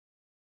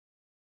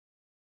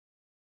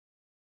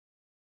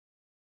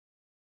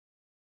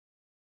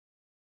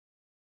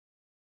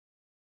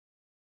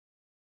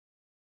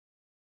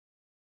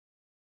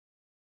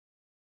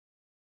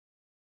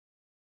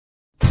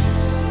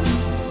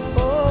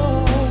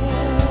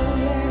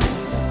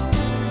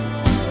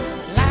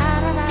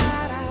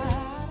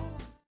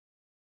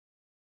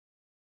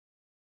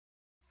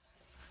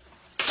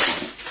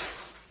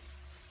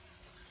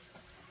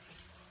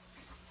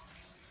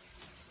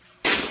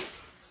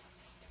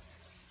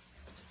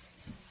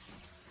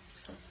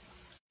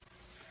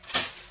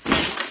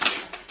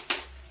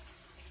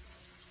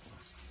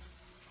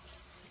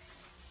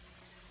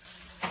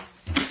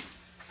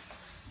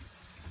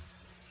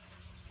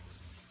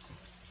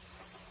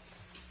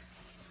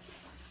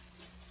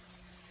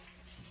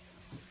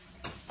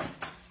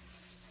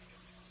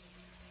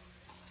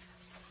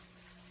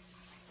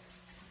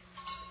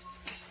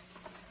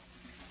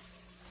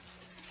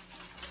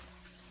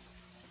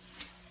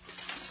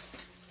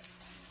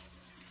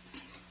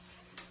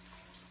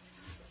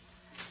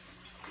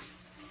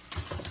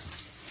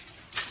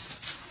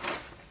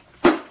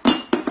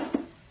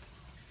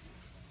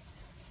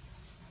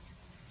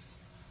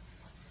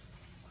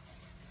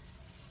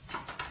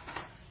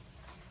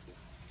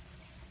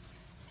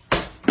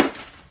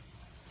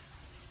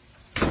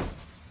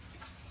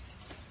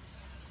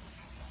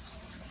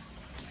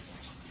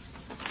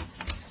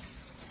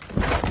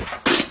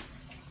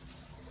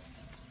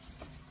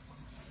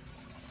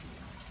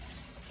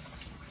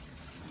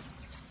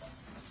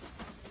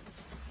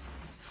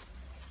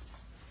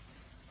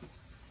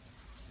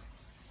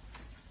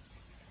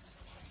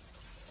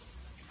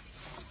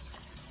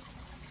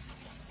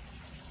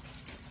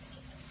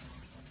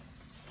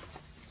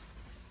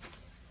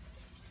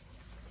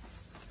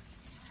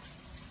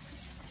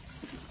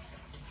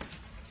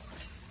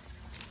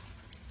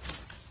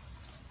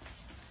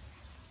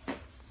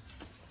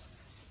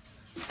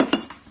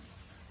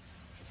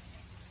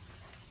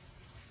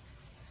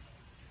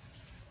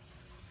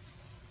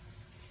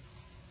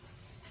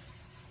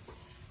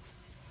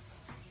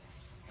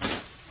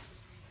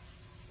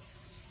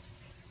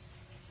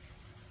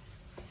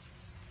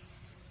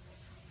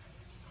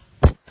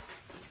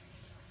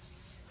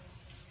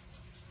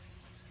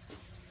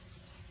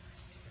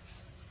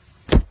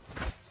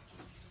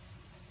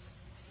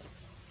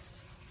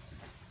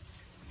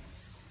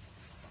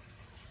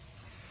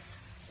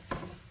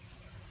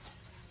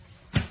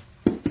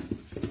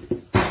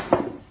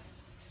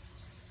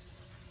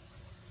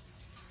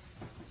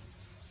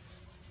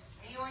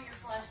want your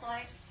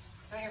flashlight?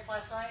 You want your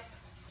flashlight?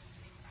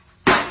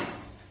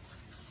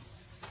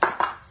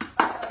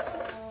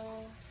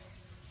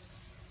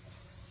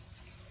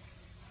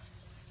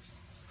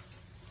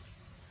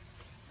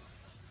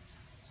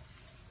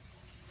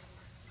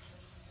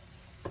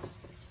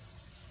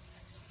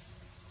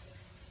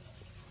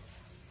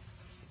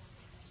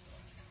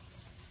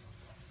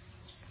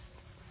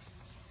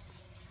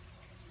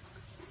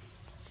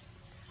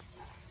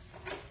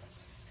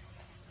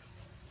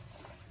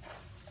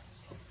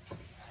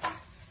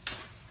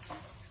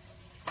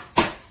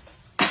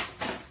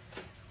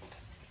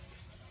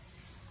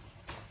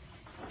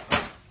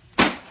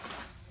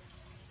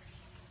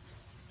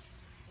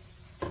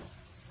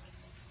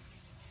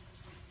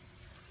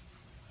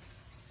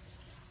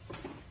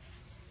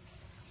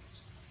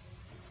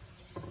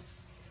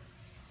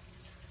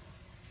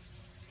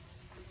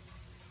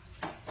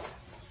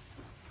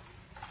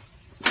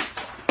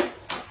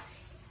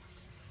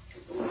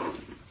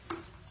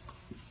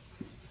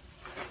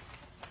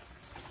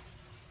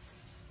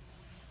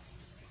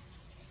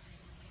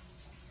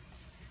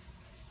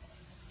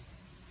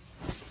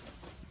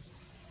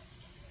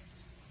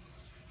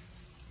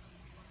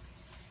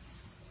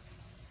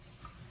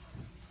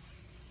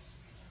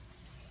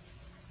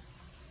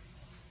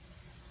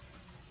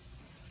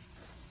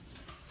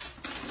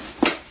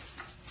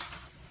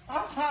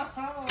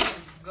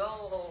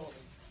 Go.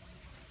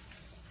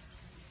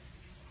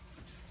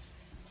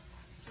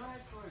 Try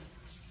for it.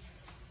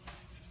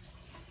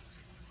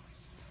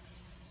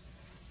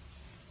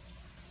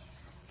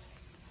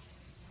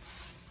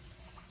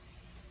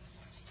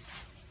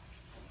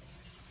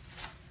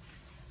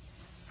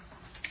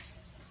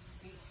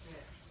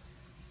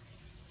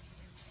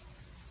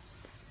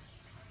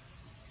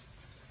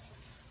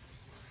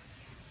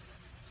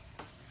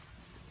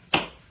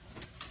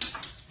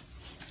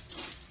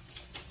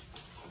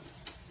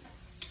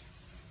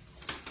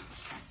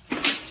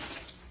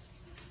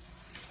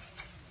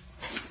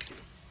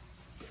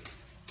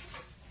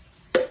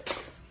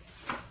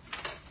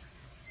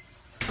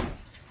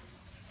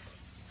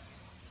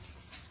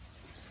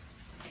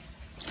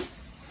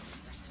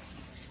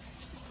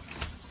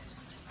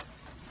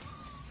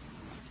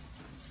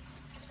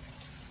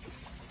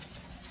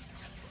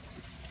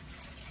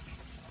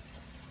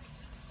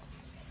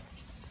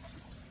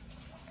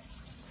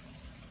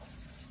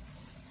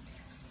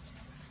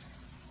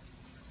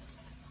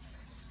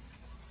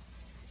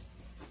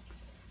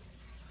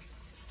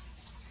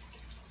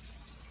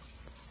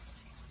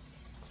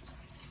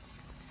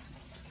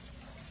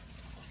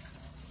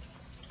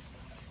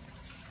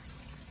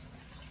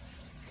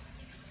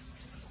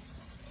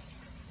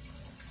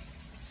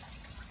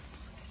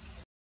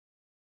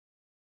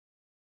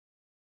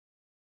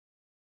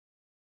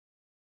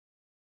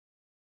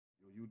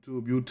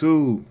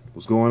 YouTube,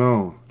 what's going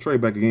on? Trey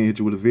back again, hit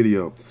you with a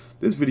video.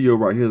 This video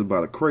right here is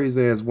about a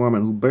crazy ass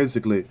woman who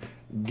basically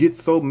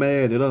gets so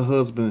mad that her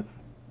husband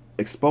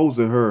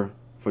exposing her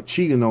for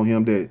cheating on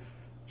him that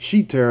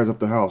she tears up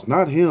the house.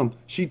 Not him,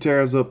 she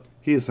tears up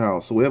his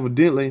house. So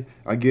evidently,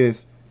 I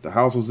guess the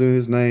house was in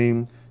his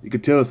name. You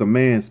could tell it's a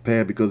man's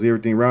pad because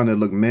everything around there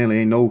look manly.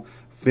 Ain't no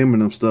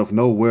feminine stuff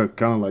nowhere.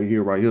 Kind of like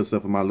here, right here,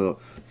 except for my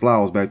little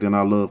flowers back there, and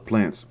I love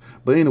plants.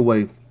 But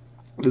anyway,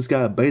 this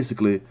guy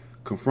basically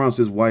confronts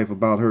his wife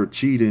about her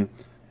cheating,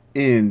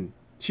 and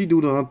she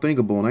do the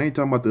unthinkable. And I ain't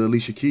talking about the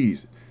Alicia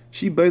Keys.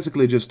 She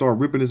basically just start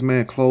ripping this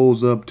man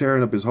clothes up,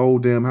 tearing up his whole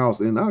damn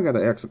house. And I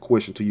gotta ask a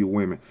question to you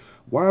women.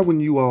 Why when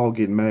you all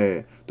get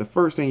mad, the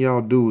first thing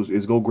y'all do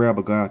is go grab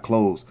a guy's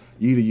clothes?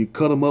 Either you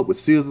cut them up with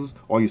scissors,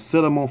 or you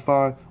set them on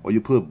fire, or you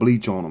put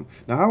bleach on them.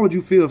 Now, how would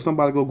you feel if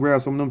somebody go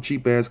grab some of them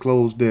cheap-ass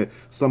clothes that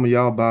some of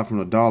y'all buy from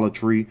the Dollar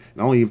Tree,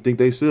 and I don't even think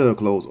they sell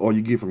clothes, or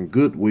you get from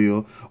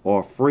Goodwill,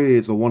 or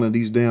Fred's, or one of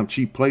these damn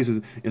cheap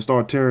places, and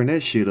start tearing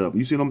that shit up?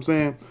 You see what I'm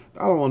saying?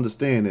 I don't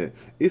understand that.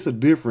 It's a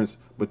difference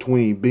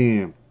between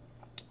being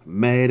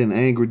mad and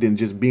angry than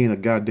just being a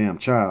goddamn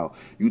child.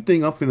 You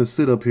think I'm finna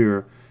sit up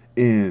here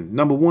and,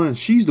 number one,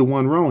 she's the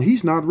one wrong.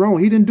 He's not wrong.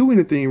 He didn't do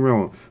anything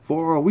wrong.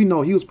 For all we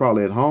know, he was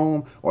probably at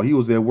home or he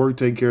was at work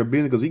taking care of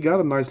business because he got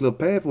a nice little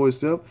pad for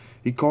himself.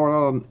 He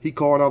carved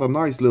out a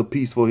nice little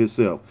piece for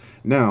himself.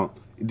 Now,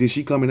 did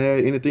she come and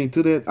add anything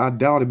to that? I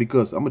doubt it,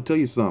 because I'm gonna tell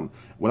you something.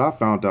 What I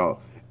found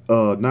out,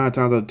 9 times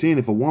out of 10,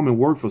 if a woman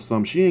worked for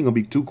something, she ain't gonna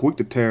be too quick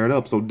to tear it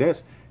up. So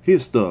that's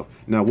his stuff.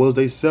 Now, was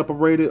they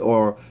separated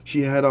or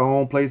she had her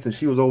own place and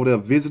she was over there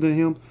visiting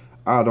him?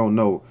 I don't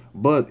know.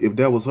 But if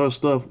that was her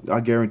stuff, I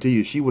guarantee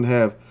you she wouldn't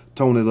have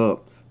tore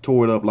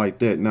it up like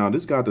that. Now,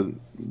 this got to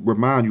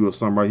remind you of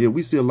something right here.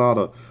 We see a lot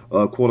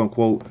of quote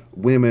unquote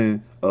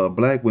women,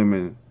 black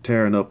women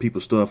tearing up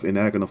people's stuff and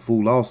acting a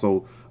fool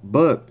also.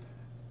 But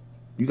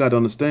you got to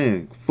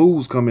understand,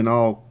 fools come in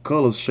all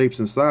colors, shapes,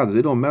 and sizes.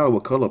 It don't matter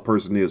what color a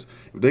person is.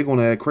 If they're going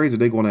to act crazy,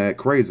 they're going to act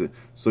crazy.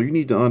 So you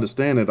need to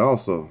understand it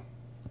also.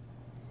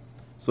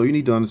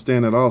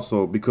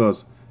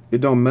 Because it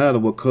don't matter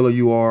what color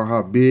you are,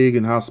 how big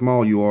and how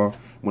small you are.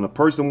 When a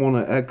person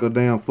want to act a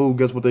damn fool,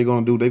 guess what they're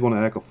going to do? They're going to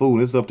act a fool.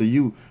 It's up to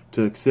you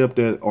to accept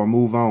that or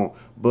move on.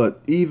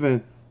 But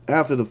even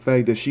after the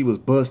fact that she was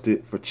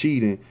busted for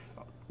cheating,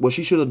 what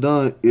she should have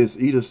done is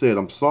either said,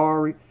 I'm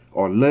sorry,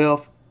 or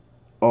left,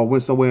 or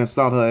went somewhere and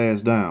sat her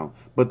ass down.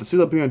 But to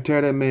sit up here and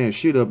tear that man's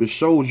shit up, it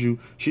shows you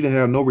she didn't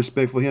have no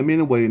respect for him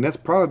anyway. And that's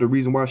probably the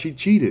reason why she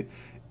cheated.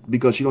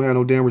 Because she don't have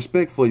no damn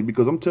respect for you.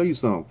 Because I'm telling you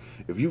something.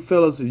 If you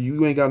fellas,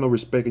 you ain't got no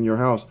respect in your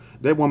house,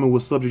 that woman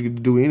was subject to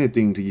do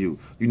anything to you.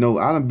 You know,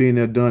 I done been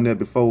there, done that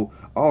before.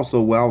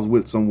 Also, where I was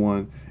with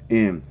someone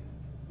and,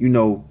 you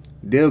know,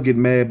 they'll get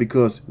mad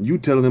because you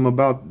telling them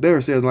about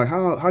their says like,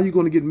 how you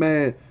going to get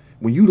mad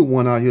when you the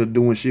one out here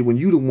doing shit, when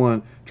you the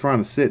one trying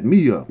to set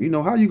me up? You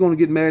know, how you going to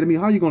get mad at me?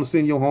 How you going to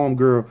send your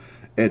homegirl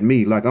at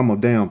me like I'm a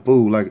damn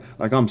fool, like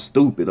I'm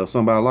stupid or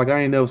somebody, like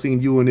I ain't never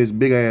seen you and this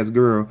big ass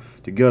girl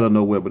together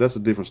nowhere? But that's a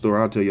different story.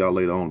 I'll tell y'all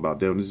later on about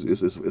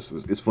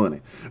that. It's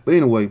funny. But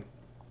anyway,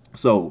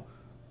 so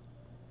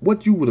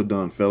what you would have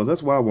done, fellas?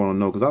 That's why I want to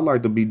know, because I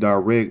like to be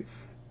direct.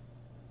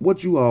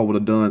 What you all would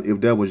have done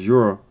if that was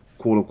your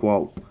quote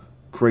unquote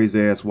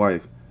crazy ass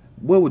wife?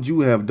 What would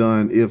you have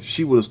done if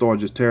she would have started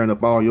just tearing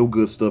up all your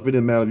good stuff? It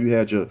didn't matter if you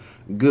had your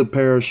good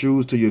pair of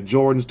shoes to your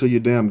Jordans to your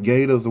damn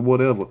Gators or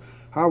whatever.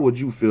 How would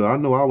you feel? I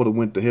know I would have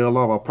went the hell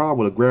off. I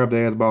probably would have grabbed the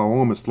ass by her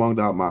arm and slung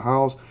her out my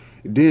house,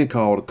 and then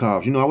called the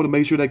cops. You know, I would have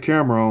made sure that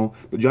camera on.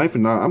 But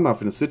I'm not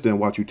finna sit there and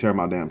watch you tear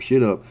my damn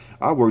shit up.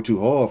 I work too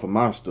hard for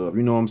my stuff.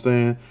 You know what I'm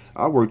saying?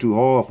 I work too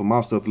hard for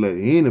my stuff to let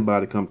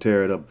anybody come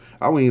tear it up.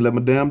 I wouldn't even let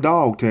my damn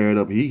dog tear it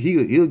up.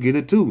 He'll get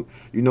it too.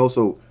 You know,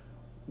 so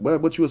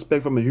what you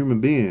expect from a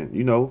human being?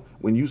 You know,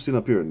 when you sit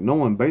up here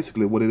knowing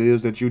basically what it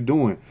is that you're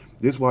doing,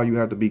 this is why you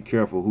have to be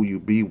careful who you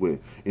be with.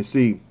 And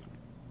see,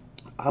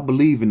 I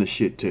believe in the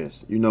shit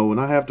test, you know, and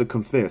I have to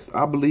confess,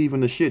 I believe in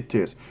the shit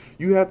test.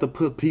 You have to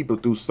put people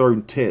through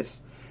certain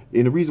tests.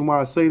 And the reason why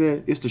I say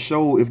that is to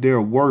show if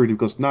they're worthy,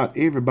 because not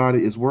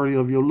everybody is worthy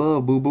of your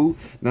love, boo-boo.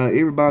 Not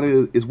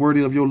everybody is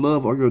worthy of your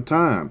love or your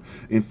time.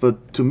 And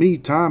to me,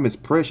 time is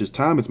precious.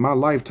 Time is my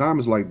life. Time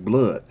is like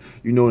blood.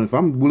 You know, and if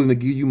I'm willing to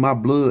give you my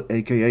blood,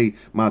 aka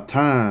my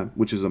time,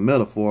 which is a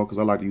metaphor, because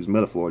I like to use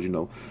metaphors, you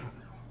know,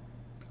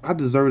 I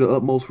deserve the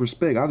utmost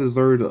respect. I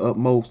deserve the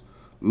utmost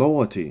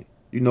loyalty.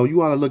 You know,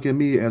 you ought to look at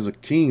me as a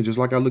king, just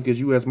like I look at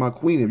you as my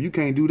queen. If you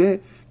can't do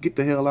that, get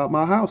the hell out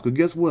my house. Because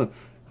guess what?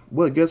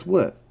 Guess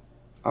what?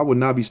 I would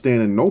not be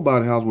staying in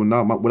nobody's house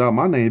without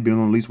my name being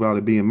on the lease, without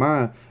it being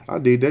mine. I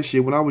did that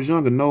shit when I was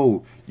younger.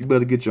 No, you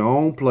better get your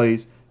own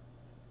place.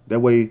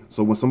 That way,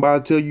 so when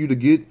somebody tell you to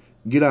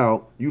get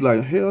out, you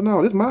like, hell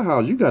no, this is my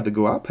house. You got to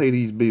go. I pay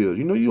these bills.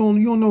 You know, you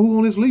don't know who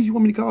on this lease. You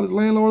want me to call this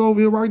landlord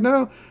over here right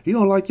now? He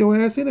don't like your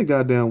ass any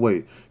goddamn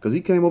way. Because he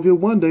came over here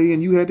one day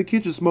and you had the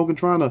kitchen smoking,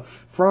 trying to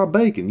fry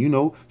bacon, you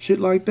know, shit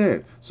like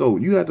that. So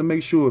you have to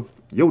make sure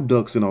your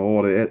ducks in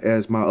order,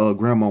 as my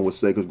grandma would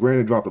say, because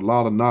granny dropped a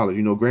lot of knowledge.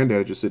 You know,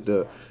 granddaddy just sit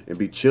there and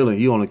be chilling.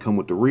 He only come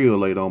with the real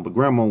later on, but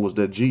grandma was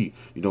that G,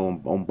 you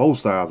know, on both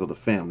sides of the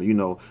family. You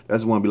know,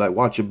 that's the one to be like,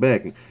 watch your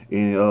back.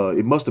 And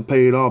it must have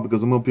paid off,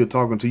 because I'm up here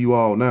talking to you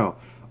all now.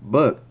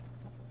 But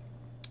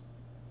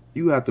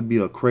you have to be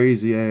a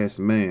crazy ass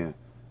man,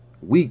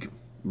 weak,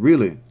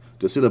 really,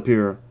 to sit up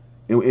here.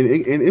 I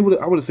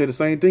would have said the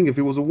same thing if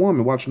it was a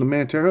woman watching the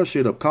man tear her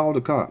shit up. Call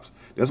the cops.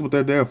 That's what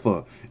they're there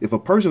for. If a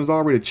person is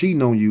already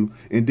cheating on you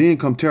and then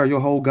come tear your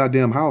whole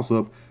goddamn house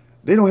up,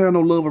 they don't have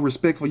no love or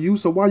respect for you.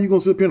 So why are you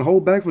going to sit up here and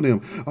hold back for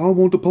them? I don't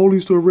want the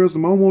police to arrest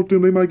them. I don't want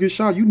them. They might get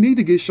shot. You need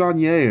to get shot in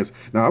your ass.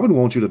 Now, I wouldn't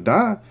want you to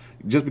die.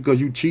 Just because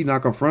you cheat and I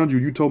confronted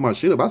you, you told my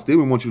shit up, I still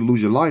wouldn't want you to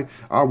lose your life.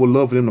 I would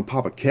love for them to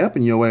pop a cap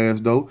in your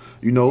ass, though.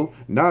 You know,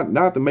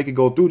 not to make it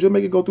go through. Just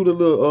make it go through the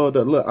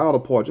little outer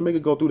part. Just make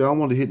it go through there. I don't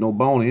want to hit no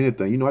bone or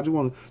anything. You know, I just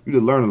want you to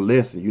learn a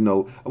lesson. You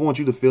know, I want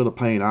you to feel the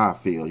pain I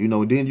feel. You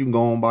know, then you can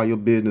go on by your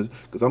business.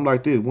 Because I'm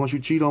like this. Once you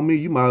cheat on me,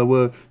 you might as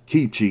well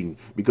keep cheating,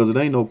 because it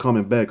ain't no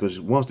coming back. Because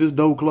once this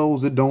door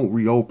closes, it don't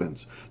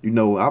reopens. You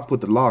know, I put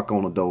the lock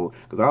on the door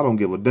because I don't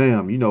give a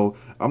damn. You know,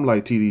 I'm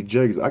like TD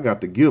Jakes. I got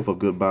the gift of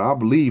goodbye. I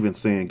believe in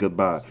saying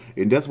goodbye,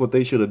 and that's what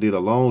they should have did a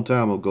long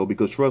time ago.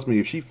 Because trust me,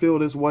 if she feel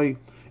this way,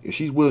 if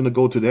she's willing to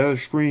go to that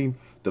extreme,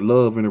 the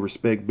love and the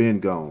respect been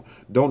gone.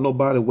 Don't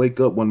nobody wake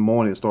up one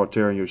morning and start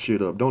tearing your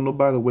shit up. Don't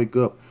nobody wake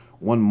up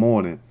one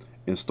morning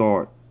and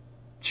start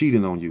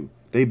cheating on you.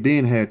 They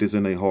been had this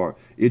in their heart.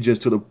 It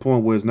just to the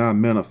point where it's not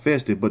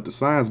manifested, but the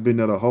sign's been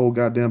there the whole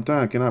goddamn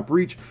time. Can I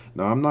preach?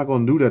 No, I'm not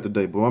going to do that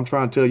today, but I'm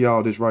trying to tell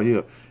y'all this right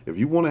here. If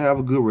you want to have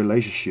a good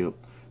relationship,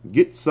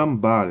 get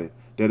somebody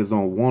that is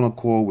on one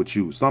accord with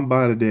you.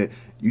 Somebody that,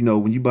 you know,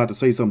 when you about to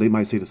say something, they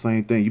might say the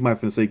same thing. You might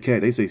finna say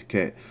cat, they say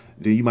cat.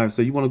 Then you might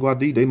say, you want to go out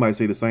to eat? They might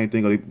say the same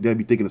thing, or they'll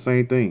be thinking the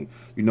same thing.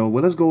 You know,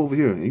 well, let's go over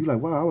here. And you're like,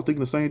 wow, I was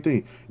thinking the same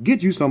thing.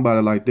 Get you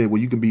somebody like that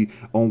where you can be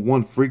on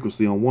one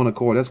frequency, on one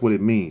accord. That's what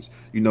it means.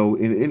 You know,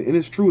 and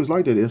it's true. It's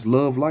like that. It's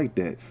love like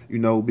that. You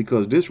know,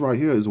 because this right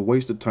here is a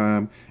waste of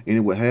time, and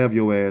it will have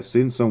your ass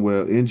sitting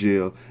somewhere in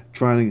jail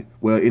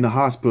in the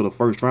hospital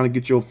first, trying to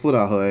get your foot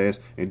out her ass,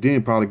 and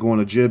then probably going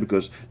to jail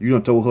because you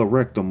done told her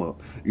rectum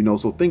up. You know,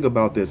 so think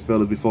about that,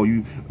 fellas, before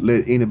you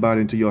let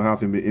anybody into your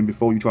house, and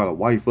before you try to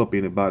wife up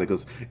anybody,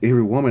 because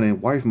every woman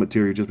ain't wife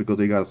material just because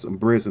they got some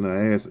breasts in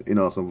her ass,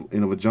 some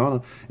in a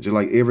vagina. Just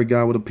like every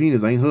guy with a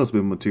penis ain't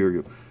husband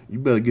material. You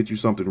better get you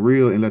something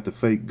real and let the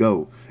fake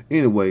go.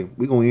 Anyway,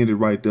 we're going to end it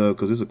right there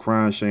because it's a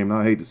crying shame. And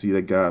I hate to see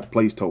that guy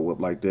place toe up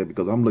like that,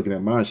 because I'm looking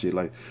at my shit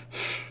like,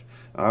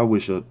 I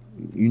wish you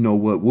know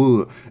what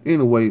would.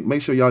 Anyway,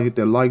 make sure y'all hit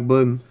that like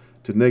button.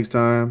 Till next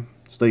time,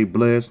 stay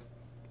blessed.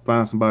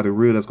 Find somebody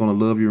real that's going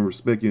to love you and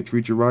respect you and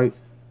treat you right.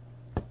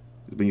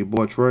 It's been your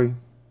boy Trey.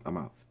 I'm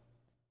out.